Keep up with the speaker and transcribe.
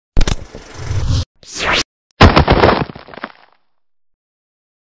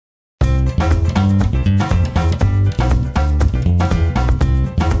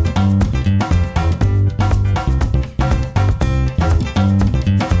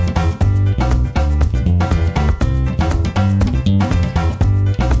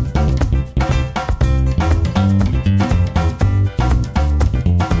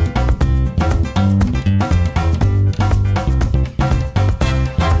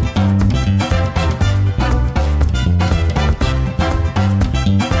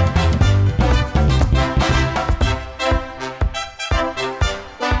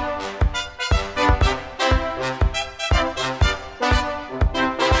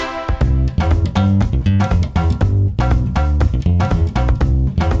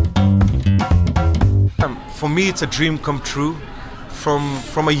me, it's a dream come true.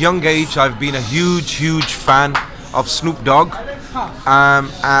 From a young age, I've been a huge fan of Snoop Dogg.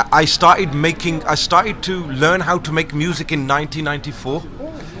 I started to learn how to make music in 1994,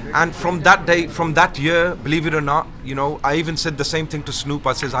 and from that year, believe it or not, you know, I even said the same thing to Snoop.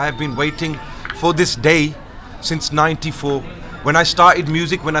 I says I have been waiting for this day since '94, when I started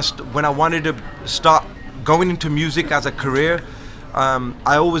music, when I wanted to start going into music as a career.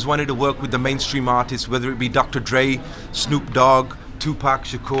 I always wanted to work with the mainstream artists, whether it be Dr. Dre, Snoop Dogg, Tupac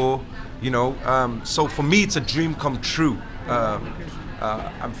Shakur, you know. So for me, it's a dream come true.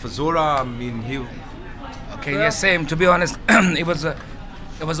 And for Zora, I mean, Okay, yeah, same. To be honest, it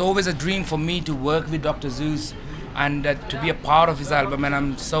was always a dream for me to work with Dr. Zeus and to be a part of his album, and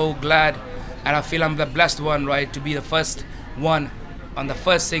I'm so glad, and I feel I'm the blessed one, right, to be the first one on the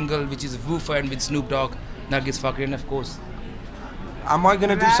first single, which is Woofer, and with Snoop Dogg, Nargis Fakhri, of course. Am I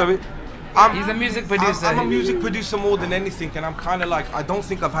gonna do something? He's a music producer. I'm a music producer more than anything, and I'm kind of like, I don't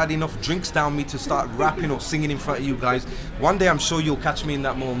think I've had enough drinks down me to start rapping or singing in front of you guys. One day I'm sure you'll catch me in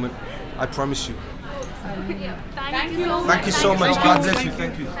that moment. I promise you. Thank you so much. Thank you so much. God bless you.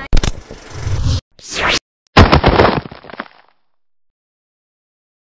 Thank you.